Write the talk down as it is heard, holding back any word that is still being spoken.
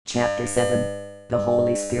Chapter 7. The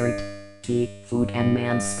Holy Spirit. T. Food and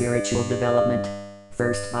Man's Spiritual Development.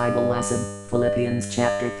 First Bible Lesson, Philippians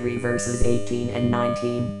chapter 3 verses 18 and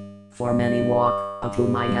 19. For many walk, of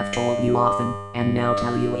whom I have told you often, and now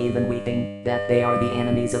tell you even weeping, that they are the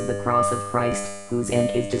enemies of the cross of Christ, whose end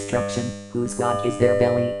is destruction, whose God is their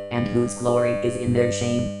belly, and whose glory is in their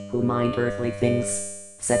shame, who mind earthly things.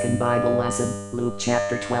 Second Bible Lesson, Luke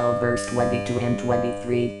chapter 12 verse 22 and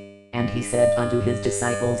 23. And he said unto his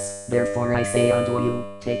disciples, Therefore I say unto you,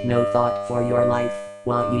 take no thought for your life,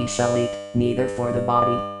 what ye shall eat, neither for the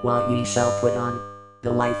body, what ye shall put on.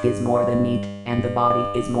 The life is more than meat, and the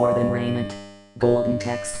body is more than raiment. Golden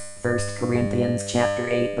text, 1 Corinthians chapter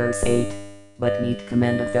 8 verse 8. But meat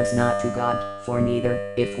commendeth us not to God, for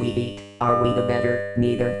neither, if we eat, are we the better,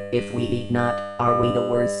 neither, if we eat not, are we the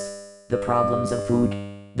worse. The problems of food.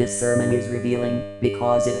 This sermon is revealing,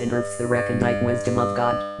 because it unearths the recondite wisdom of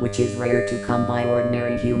God, which is rare to come by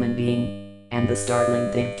ordinary human being. And the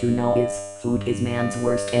startling thing to know is, food is man's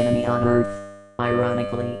worst enemy on earth.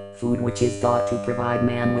 Ironically, food, which is thought to provide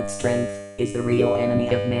man with strength, is the real enemy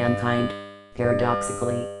of mankind.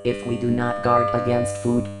 Paradoxically, if we do not guard against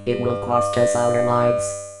food, it will cost us our lives.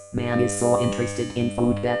 Man is so interested in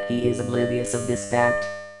food that he is oblivious of this fact.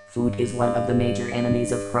 Food is one of the major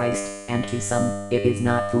enemies of Christ, and to some, it is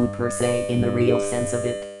not food per se in the real sense of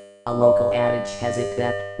it. A local adage has it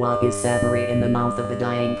that, what is savory in the mouth of a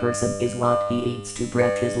dying person is what he eats to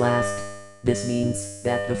breath his last. This means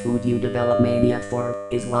that the food you develop mania for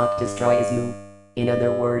is what destroys you. In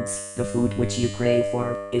other words, the food which you crave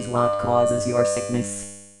for is what causes your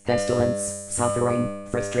sickness. Pestilence, suffering,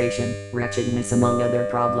 frustration, wretchedness among other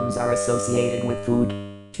problems are associated with food.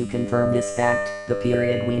 To confirm this fact, the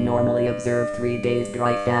period we normally observe 3 days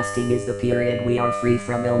dry fasting is the period we are free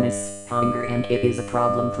from illness, hunger, and it is a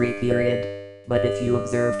problem-free period. But if you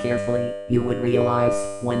observe carefully, you would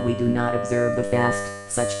realize, when we do not observe the fast,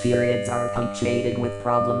 such periods are punctuated with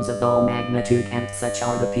problems of all magnitude, and such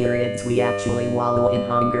are the periods we actually wallow in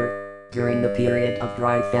hunger. During the period of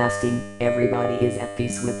dry fasting, everybody is at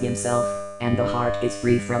peace with himself, and the heart is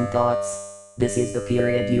free from thoughts. This is the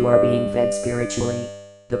period you are being fed spiritually.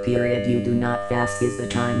 The period you do not fast is the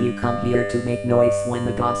time you come here to make noise when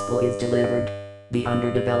the gospel is delivered. The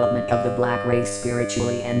underdevelopment of the black race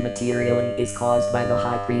spiritually and materially is caused by the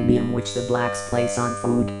high premium which the blacks place on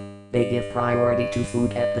food. They give priority to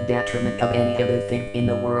food at the detriment of any other thing in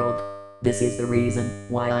the world. This is the reason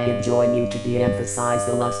why I enjoin you to de-emphasize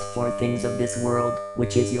the lust for things of this world,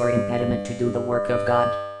 which is your impediment to do the work of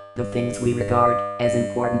God. The things we regard as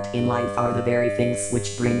important in life are the very things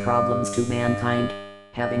which bring problems to mankind.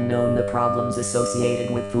 Having known the problems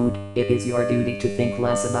associated with food, it is your duty to think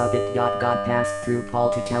less about it. God passed through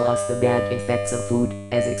Paul to tell us the bad effects of food,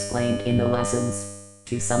 as explained in the lessons.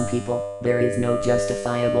 To some people, there is no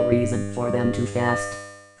justifiable reason for them to fast.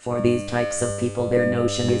 For these types of people, their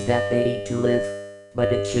notion is that they eat to live.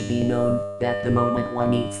 But it should be known that the moment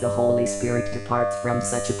one eats, the Holy Spirit departs from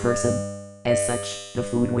such a person. As such, the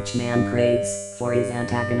food which man craves for is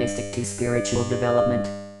antagonistic to spiritual development.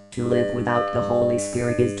 To live without the Holy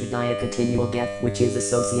Spirit is to die a continual death, which is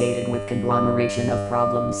associated with conglomeration of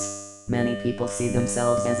problems. Many people see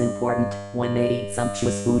themselves as important when they eat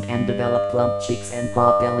sumptuous food and develop plump cheeks and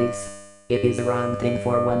pot bellies. It is a wrong thing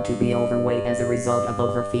for one to be overweight as a result of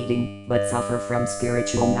overfeeding, but suffer from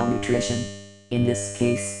spiritual malnutrition. In this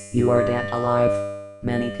case, you are dead alive.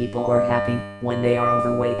 Many people are happy when they are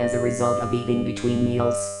overweight as a result of eating between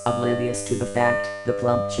meals, oblivious to the fact the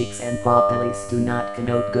plump cheeks and pot bellies do not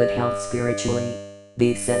connote good health spiritually.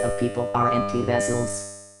 These set of people are empty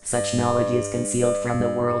vessels. Such knowledge is concealed from the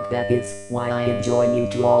world. That is why I enjoin you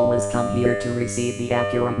to always come here to receive the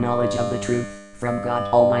accurate knowledge of the truth from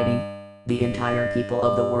God Almighty. The entire people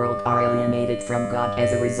of the world are alienated from God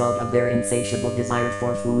as a result of their insatiable desire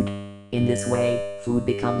for food. In this way, food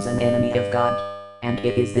becomes an enemy of God. And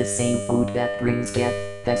it is this same food that brings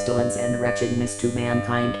death, pestilence, and wretchedness to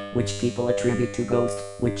mankind, which people attribute to ghosts,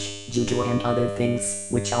 witch, juju, and other things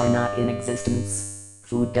which are not in existence.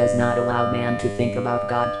 Food does not allow man to think about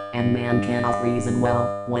God, and man cannot reason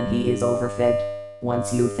well when he is overfed.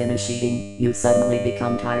 Once you finish eating, you suddenly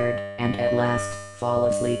become tired, and at last fall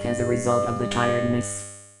asleep as a result of the tiredness.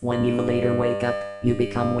 When you later wake up, you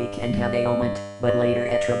become weak and have ailment, but later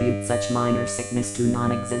attribute such minor sickness to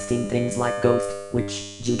non-existing things like ghost,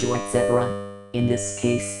 witch, juju, etc. In this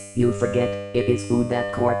case, you forget it is food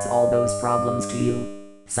that courts all those problems to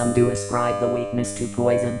you. Some do ascribe the weakness to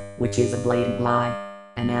poison, which is a blatant lie.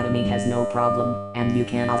 Anatomy has no problem, and you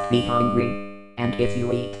cannot be hungry. And if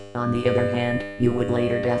you eat, on the other hand, you would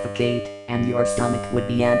later defecate, and your stomach would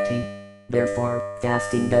be empty. Therefore,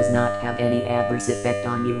 fasting does not have any adverse effect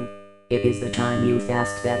on you. It is the time you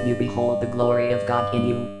fast that you behold the glory of God in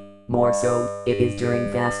you. More so, it is during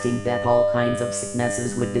fasting that all kinds of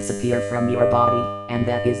sicknesses would disappear from your body, and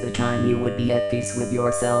that is the time you would be at peace with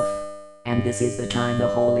yourself. And this is the time the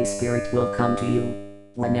Holy Spirit will come to you.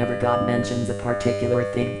 Whenever God mentions a particular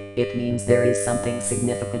thing, it means there is something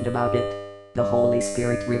significant about it. The Holy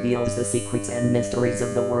Spirit reveals the secrets and mysteries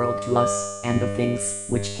of the world to us, and the things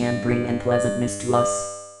which can bring unpleasantness to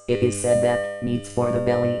us. It is said that, meats for the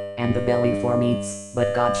belly, and the belly for meats,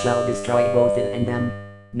 but God shall destroy both it and them.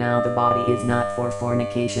 Now the body is not for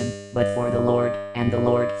fornication, but for the Lord, and the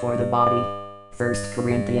Lord for the body. 1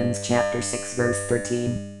 Corinthians chapter 6 verse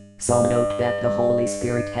 13. So note that the Holy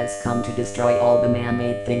Spirit has come to destroy all the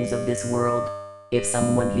man-made things of this world. If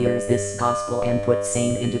someone hears this gospel and puts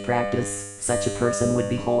same into practice, such a person would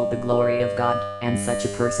behold the glory of God, and such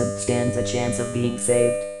a person stands a chance of being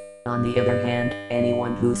saved. On the other hand,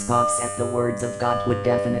 anyone who scoffs at the words of God would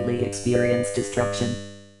definitely experience destruction.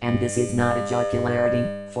 And this is not a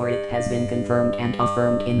jocularity, for it has been confirmed and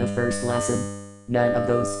affirmed in the first lesson. None of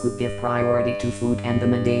those who give priority to food and the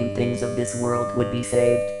mundane things of this world would be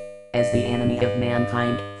saved. As the enemy of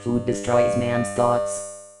mankind, food destroys man's thoughts.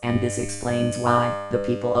 And this explains why the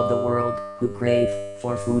people of the world, who crave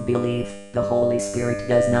for food, believe the Holy Spirit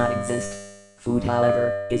does not exist. Food,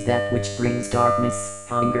 however, is that which brings darkness,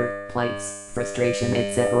 hunger, plights, frustration,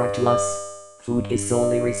 etc. to us. Food is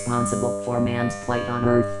solely responsible for man's plight on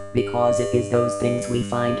earth, because it is those things we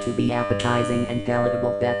find to be appetizing and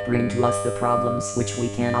palatable that bring to us the problems which we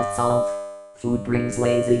cannot solve. Food brings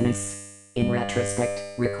laziness. In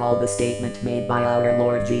retrospect, recall the statement made by our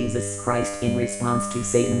Lord Jesus Christ in response to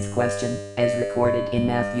Satan's question, as recorded in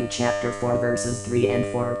Matthew chapter 4 verses 3 and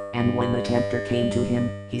 4, and when the tempter came to him,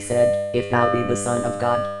 he said, "If thou be the Son of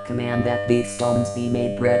God, command that these stones be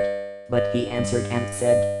made bread." But he answered and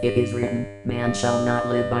said, "It is written, Man shall not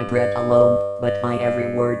live by bread alone, but by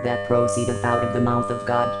every word that proceedeth out of the mouth of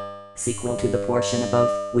God." Sequel to the portion above,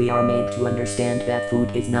 we are made to understand that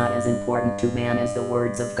food is not as important to man as the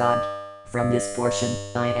words of God. From this portion,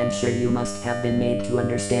 I am sure you must have been made to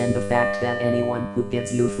understand the fact that anyone who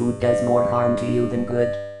gives you food does more harm to you than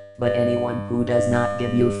good. But anyone who does not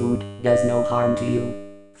give you food, does no harm to you.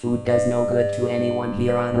 Food does no good to anyone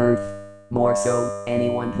here on earth. More so,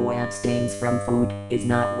 anyone who abstains from food, is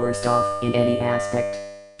not worse off in any aspect.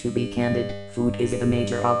 To be candid, food is a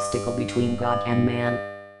major obstacle between God and man.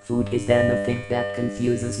 Food is then the thing that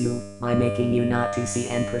confuses you, by making you not to see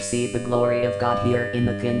and perceive the glory of God here in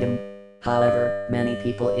the kingdom. However, many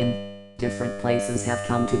people in different places have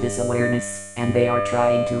come to this awareness, and they are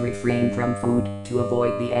trying to refrain from food, to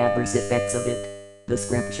avoid the adverse effects of it. The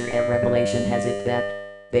scripture at Revelation has it that,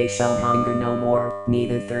 "They shall hunger no more,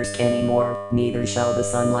 neither thirst any more, neither shall the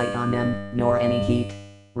sun light on them, nor any heat."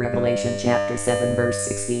 Revelation chapter 7 verse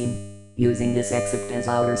 16. Using this excerpt as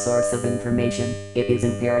our source of information, it is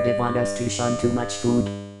imperative on us to shun too much food.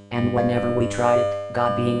 And whenever we try it,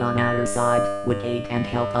 God being on our side, would aid and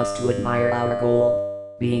help us to admire our goal.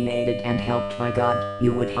 Being aided and helped by God,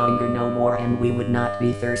 you would hunger no more and we would not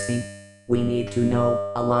be thirsty. We need to know,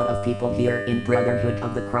 a lot of people here in Brotherhood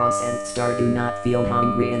of the Cross and Star do not feel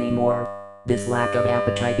hungry anymore. This lack of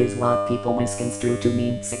appetite is what people misconstrue to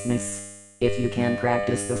mean sickness. If you can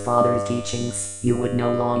practice the Father's teachings, you would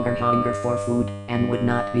no longer hunger for food, and would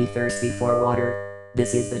not be thirsty for water.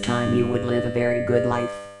 This is the time you would live a very good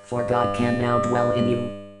life, for God can now dwell in you.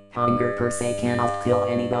 Hunger per se cannot kill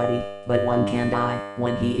anybody, but one can die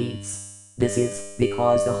when he eats. This is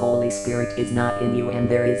because the Holy Spirit is not in you and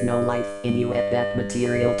there is no life in you at that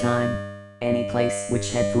material time. Any place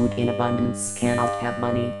which had food in abundance cannot have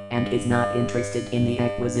money, and is not interested in the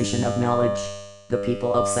acquisition of knowledge. The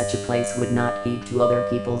people of such a place would not heed to other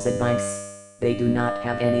people's advice. They do not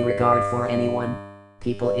have any regard for anyone.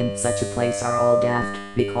 People in such a place are all daft,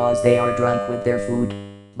 because they are drunk with their food.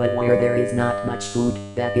 But where there is not much food,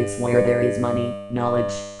 that is where there is money,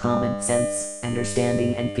 knowledge, common sense,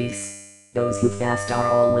 understanding and peace. Those who fast are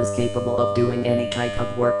always capable of doing any type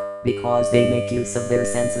of work, because they make use of their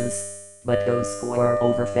senses. But those who are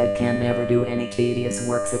overfed can never do any tedious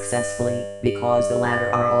work successfully, because the latter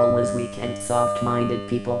are always weak and soft-minded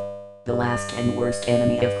people. The last and worst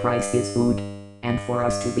enemy of Christ is food. And for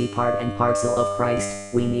us to be part and parcel of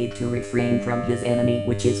Christ, we need to refrain from his enemy,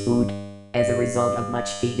 which is food. As a result of much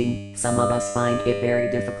feeding, some of us find it very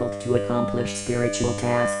difficult to accomplish spiritual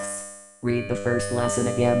tasks. Read the first lesson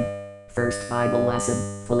again. First Bible lesson,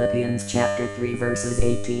 Philippians chapter 3 verses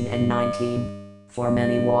 18 and 19. For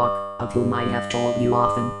many walk, of whom I have told you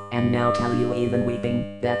often, and now tell you even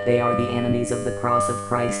weeping, that they are the enemies of the cross of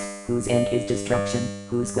Christ, whose end is destruction,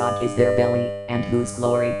 whose God is their belly, and whose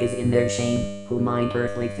glory is in their shame, who mind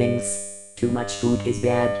earthly things. Too much food is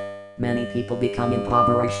bad. Many people become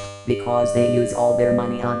impoverished, because they use all their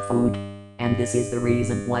money on food. And this is the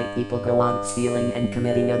reason why people go out stealing and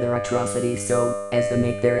committing other atrocities so as to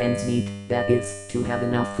make their ends meet, that is, to have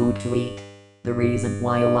enough food to eat. The reason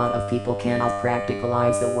why a lot of people cannot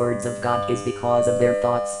practicalize the words of God is because of their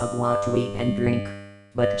thoughts of what to eat and drink.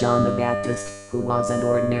 But John the Baptist, who was an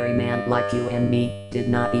ordinary man like you and me, did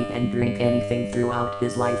not eat and drink anything throughout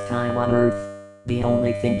his lifetime on earth. The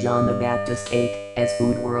only thing John the Baptist ate as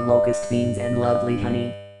food were locust beans and lovely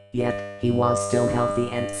honey. Yet, he was still healthy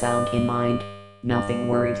and sound in mind. Nothing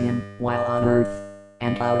worried him while on earth.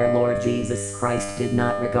 And our Lord Jesus Christ did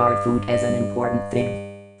not regard food as an important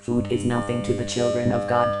thing. Food is nothing to the children of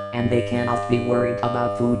God, and they cannot be worried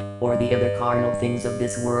about food or the other carnal things of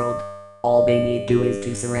this world. All they need do is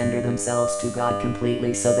to surrender themselves to God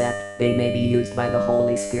completely so that they may be used by the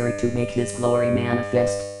Holy Spirit to make His glory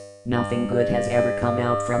manifest. Nothing good has ever come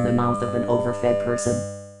out from the mouth of an overfed person.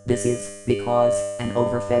 This is because an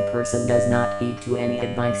overfed person does not heed to any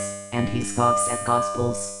advice, and he scoffs at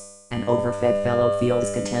gospels. An overfed fellow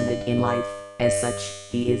feels contented in life. As such,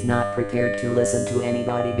 he is not prepared to listen to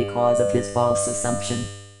anybody because of his false assumption.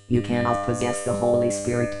 You cannot possess the Holy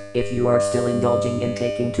Spirit if you are still indulging in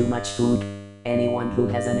taking too much food. Anyone who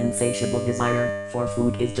has an insatiable desire for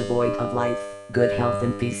food is devoid of life, good health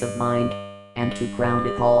and peace of mind. And to crown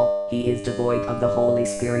it all, he is devoid of the Holy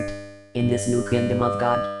Spirit. In this new kingdom of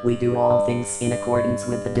God, we do all things in accordance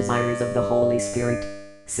with the desires of the Holy Spirit.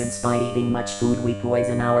 Since by eating much food we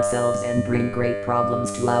poison ourselves and bring great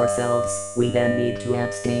problems to ourselves, we then need to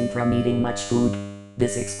abstain from eating much food.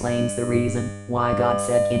 This explains the reason why God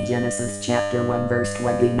said in Genesis chapter 1 verse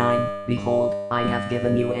 29, Behold, I have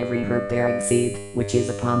given you every herb-bearing seed, which is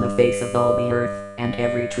upon the face of all the earth, and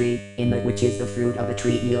every tree, in the which is the fruit of a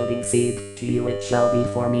tree yielding seed, to you it shall be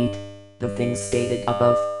for meat. The things stated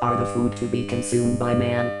above are the food to be consumed by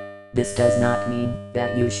man. This does not mean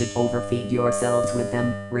that you should overfeed yourselves with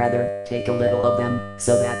them, rather, take a little of them,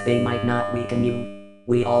 so that they might not weaken you.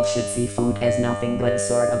 We all should see food as nothing but a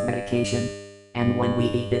sort of medication. And when we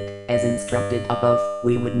eat it, as instructed above,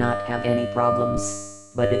 we would not have any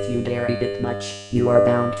problems. But if you dare eat it much, you are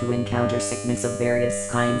bound to encounter sickness of various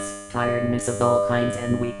kinds, tiredness of all kinds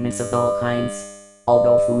and weakness of all kinds.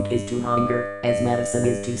 Although food is to hunger, as medicine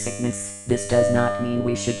is to sickness, this does not mean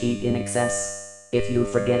we should eat in excess. If you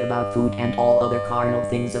forget about food and all other carnal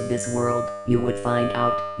things of this world, you would find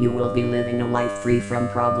out you will be living a life free from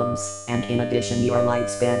problems, and in addition your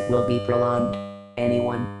lifespan will be prolonged.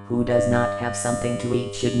 Anyone who does not have something to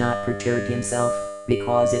eat should not perturb himself,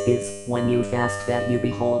 because it is when you fast that you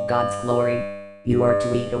behold God's glory. You are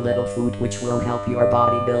to eat a little food which will help your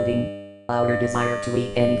body building. Our desire to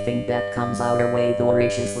eat anything that comes our way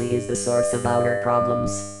voraciously is the source of our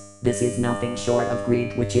problems. This is nothing short of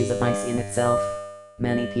greed, which is a vice in itself.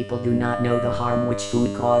 Many people do not know the harm which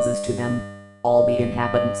food causes to them. All the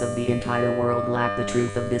inhabitants of the entire world lack the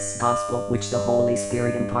truth of this gospel which the Holy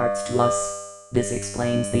Spirit imparts to us. This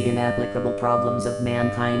explains the inapplicable problems of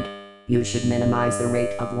mankind. You should minimize the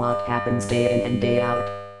rate of what happens day in and day out.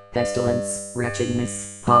 Pestilence,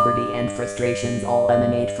 wretchedness, poverty and frustrations all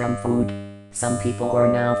emanate from food. Some people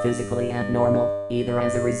are now physically abnormal, either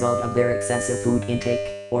as a result of their excessive food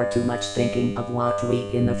intake, or too much thinking of what to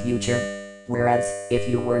eat in the future. Whereas, if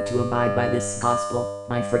you were to abide by this gospel,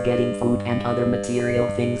 by forgetting food and other material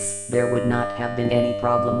things, there would not have been any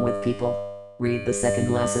problem with people. Read the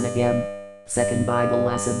second lesson again. Second Bible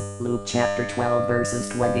lesson, Luke chapter 12 verses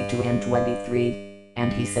 22 and 23.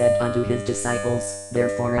 And he said unto his disciples,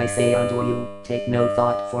 Therefore I say unto you, take no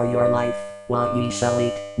thought for your life, what ye shall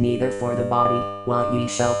eat, neither for the body, what ye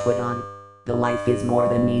shall put on. The life is more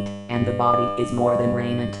than meat, and the body is more than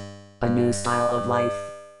raiment. A new style of life.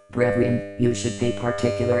 Brethren, you should pay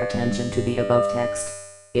particular attention to the above text.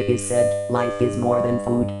 It is said, life is more than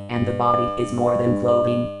food, and the body is more than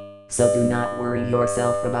clothing. So do not worry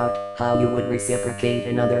yourself about how you would reciprocate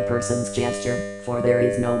another person's gesture, for there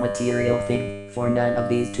is no material thing, for none of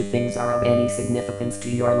these two things are of any significance to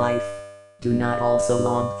your life. Do not also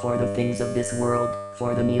long for the things of this world,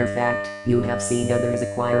 for the mere fact you have seen others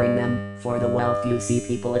acquiring them, for the wealth you see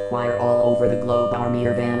people acquire all over the globe are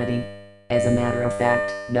mere vanity. As a matter of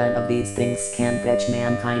fact, none of these things can fetch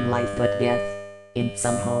mankind life but death. In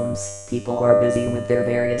some homes, people are busy with their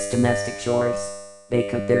various domestic chores. They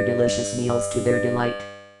cook their delicious meals to their delight.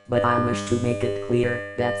 But I wish to make it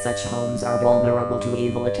clear that such homes are vulnerable to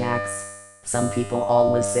evil attacks. Some people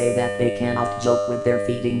always say that they cannot joke with their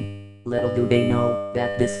feeding. Little do they know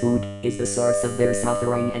that this food is the source of their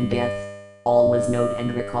suffering and death. Always note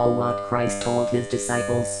and recall what Christ told his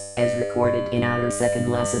disciples, as recorded in our second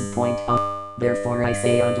lesson. Point up. Therefore I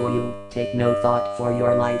say unto you, take no thought for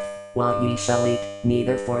your life, what ye shall eat,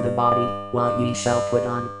 neither for the body, what ye shall put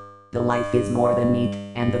on. The life is more than meat,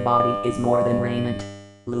 and the body is more than raiment.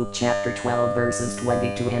 Luke chapter 12 verses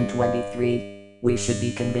 22 and 23. We should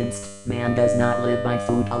be convinced, man does not live by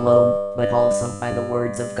food alone, but also by the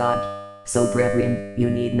words of God. So brethren, you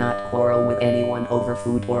need not quarrel with anyone over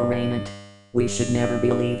food or raiment. We should never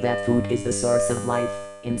believe that food is the source of life.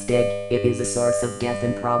 Instead, it is a source of death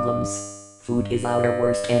and problems. Food is our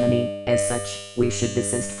worst enemy. As such, we should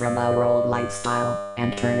desist from our old lifestyle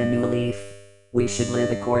and turn a new leaf. We should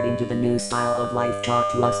live according to the new style of life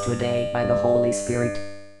taught to us today by the Holy Spirit.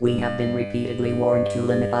 We have been repeatedly warned to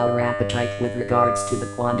limit our appetite with regards to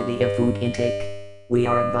the quantity of food intake. We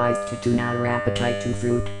are advised to tune our appetite to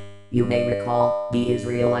fruit. You may recall, the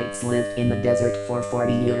Israelites lived in the desert for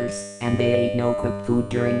 40 years, and they ate no cooked food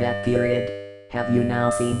during that period. Have you now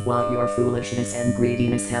seen what your foolishness and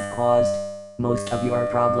greediness have caused? Most of your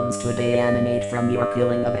problems today emanate from your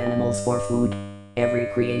killing of animals for food. Every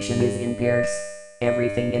creation is in pairs.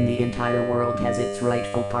 Everything in the entire world has its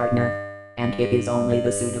rightful partner, and it is only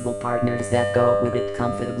the suitable partners that go with it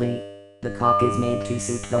comfortably. The cock is made to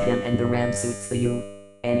suit the hen and the ram suits the ewe.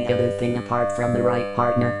 Any other thing apart from the right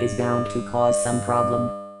partner is bound to cause some problem.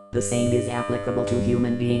 The same is applicable to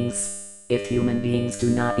human beings. If human beings do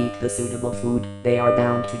not eat the suitable food, they are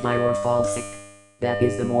bound to die or fall sick. That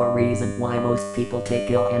is the more reason why most people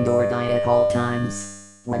take ill and or die at all times.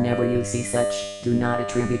 Whenever you see such, do not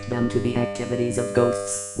attribute them to the activities of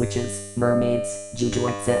ghosts, witches, mermaids, juju,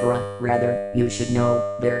 etc. Rather, you should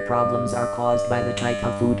know, their problems are caused by the type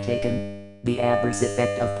of food taken. The adverse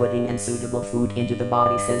effect of putting unsuitable food into the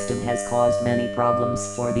body system has caused many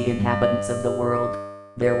problems for the inhabitants of the world.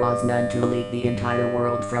 There was none to lead the entire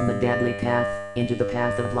world from the deadly path into the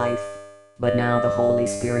path of life. But now the Holy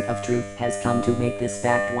Spirit of truth has come to make this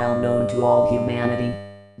fact well known to all humanity.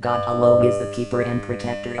 God alone is the keeper and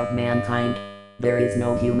protector of mankind. There is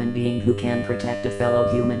no human being who can protect a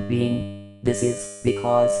fellow human being. This is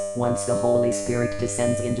because, once the Holy Spirit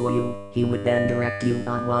descends into you, He would then direct you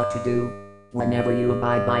on what to do. Whenever you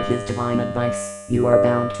abide by His divine advice, you are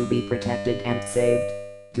bound to be protected and saved.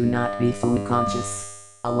 Do not be food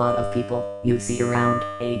conscious. A lot of people you see around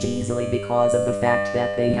age easily because of the fact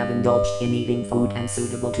that they have indulged in eating food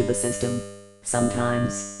unsuitable to the system.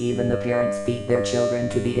 Sometimes, even the parents feed their children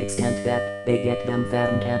to the extent that they get them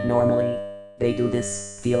fattened abnormally. They do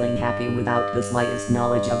this, feeling happy without the slightest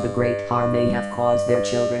knowledge of the great harm they have caused their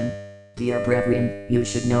children. Dear brethren, you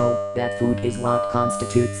should know that food is what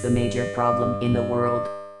constitutes the major problem in the world.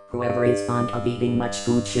 Whoever is fond of eating much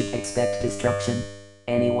food should expect destruction.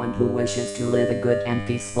 Anyone who wishes to live a good and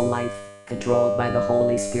peaceful life, controlled by the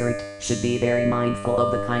Holy Spirit, should be very mindful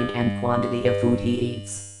of the kind and quantity of food he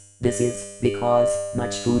eats. This is because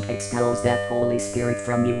much food expels that Holy Spirit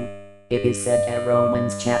from you. It is said at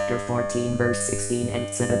Romans chapter 14 verse 16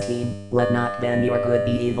 and 17, Let not then your good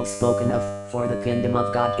be evil spoken of, for the kingdom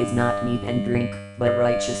of God is not meat and drink, but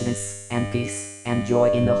righteousness, and peace, and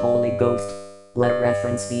joy in the Holy Ghost. Let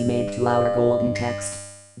reference be made to our golden text.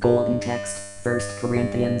 Golden text, 1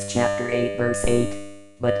 Corinthians chapter 8 verse 8.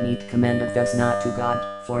 But meat commendeth us not to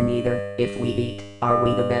God, for neither, if we eat, are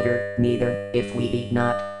we the better, neither, if we eat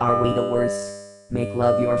not, are we the worse. Make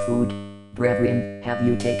love your food. Brethren, have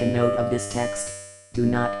you taken note of this text? Do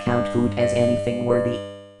not count food as anything worthy.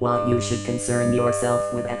 What you should concern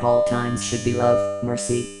yourself with at all times should be love,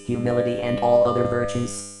 mercy, humility, and all other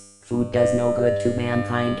virtues. Food does no good to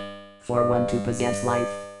mankind. For one to possess life,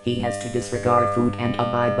 he has to disregard food and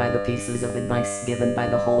abide by the pieces of advice given by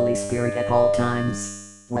the Holy Spirit at all times.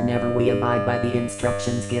 Whenever we abide by the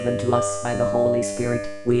instructions given to us by the Holy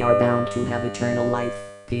Spirit, we are bound to have eternal life,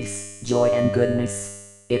 peace, joy, and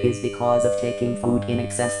goodness. It is because of taking food in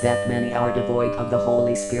excess that many are devoid of the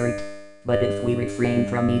Holy Spirit. But if we refrain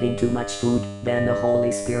from eating too much food, then the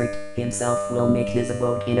Holy Spirit Himself will make His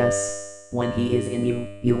abode in us. When He is in you,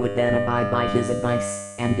 you would then abide by His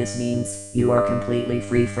advice, and this means you are completely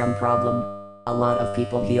free from problem. A lot of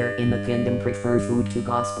people here in the kingdom prefer food to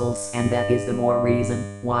gospels, and that is the more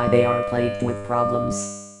reason why they are plagued with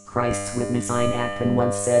problems. Christ's witness Einapin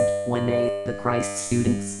once said, when they, the Christ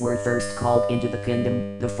students, were first called into the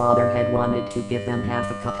kingdom, the Father had wanted to give them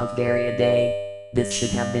half a cup of dairy a day. This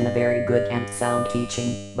should have been a very good and sound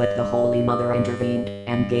teaching, but the Holy Mother intervened,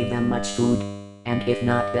 and gave them much food. And if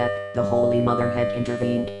not that, the Holy Mother had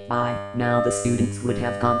intervened, by now the students would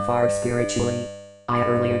have gone far spiritually. I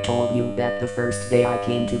earlier told you that the first day I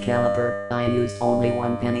came to Caliber, I used only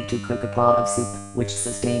 1 penny to cook a pot of soup, which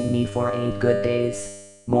sustained me for 8 good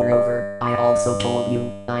days. Moreover, I also told you,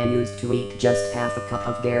 I used to eat just half a cup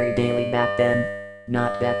of dairy daily back then.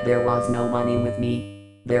 Not that there was no money with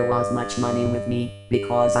me. There was much money with me,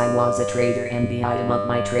 because I was a trader and the item of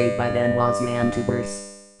my trade by then was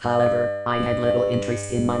YouTubers. However, I had little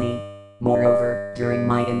interest in money. Moreover, during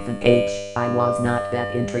my infant age, I was not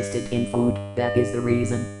that interested in food. That is the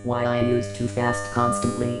reason why I used to fast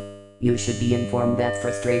constantly. You should be informed that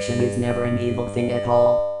frustration is never an evil thing at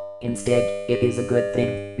all. Instead, it is a good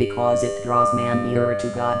thing, because it draws man nearer to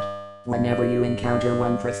God. Whenever you encounter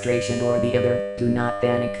one frustration or the other, do not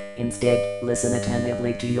panic. Instead, listen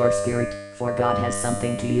attentively to your spirit, for God has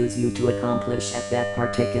something to use you to accomplish at that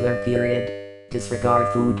particular period.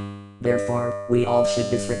 Disregard food. Therefore, we all should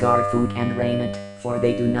disregard food and raiment, for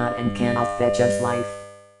they do not and cannot fetch us life.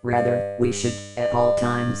 Rather, we should, at all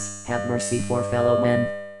times, have mercy for fellow men.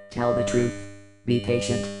 Tell the truth. Be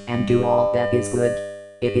patient, and do all that is good.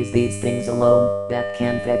 It is these things alone that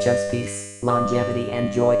can fetch us peace, longevity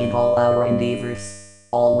and joy in all our endeavors.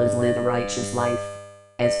 Always live a righteous life.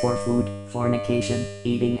 As for food, fornication,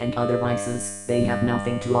 eating and other vices, they have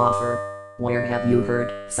nothing to offer. Where have you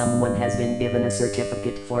heard someone has been given a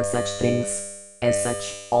certificate for such things? As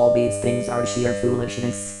such, all these things are sheer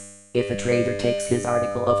foolishness. If a trader takes his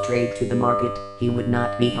article of trade to the market, he would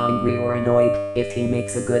not be hungry or annoyed if he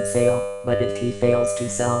makes a good sale, but if he fails to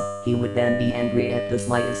sell, he would then be angry at the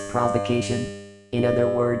slightest provocation. In other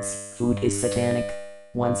words, food is satanic.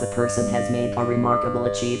 Once a person has made a remarkable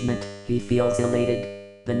achievement, he feels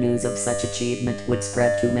elated. The news of such achievement would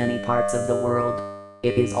spread to many parts of the world.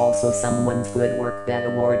 It is also someone's good work that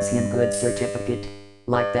awards him good certificate.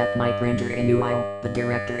 Like that my printer in New Isle, the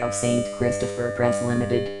director of St. Christopher Press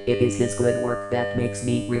Limited, it is his good work that makes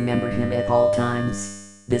me remember him at all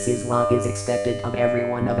times. This is what is expected of every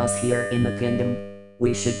one of us here in the kingdom.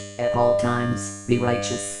 We should, at all times, be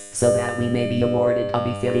righteous, so that we may be awarded a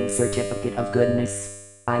befitting certificate of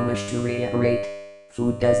goodness. I wish to reiterate,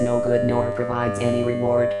 food does no good nor provides any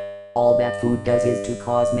reward. All that food does is to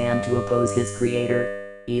cause man to oppose his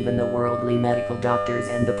creator. Even the worldly medical doctors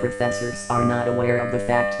and the professors are not aware of the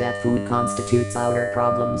fact that food constitutes our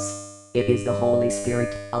problems. It is the Holy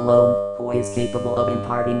Spirit alone who is capable of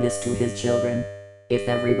imparting this to his children. If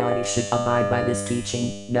everybody should abide by this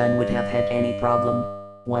teaching, none would have had any problem.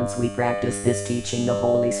 Once we practice this teaching, the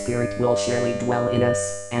Holy Spirit will surely dwell in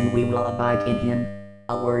us, and we will abide in him.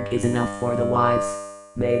 A word is enough for the wise.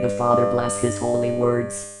 May the Father bless his holy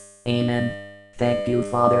words. Amen. Thank you,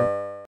 Father.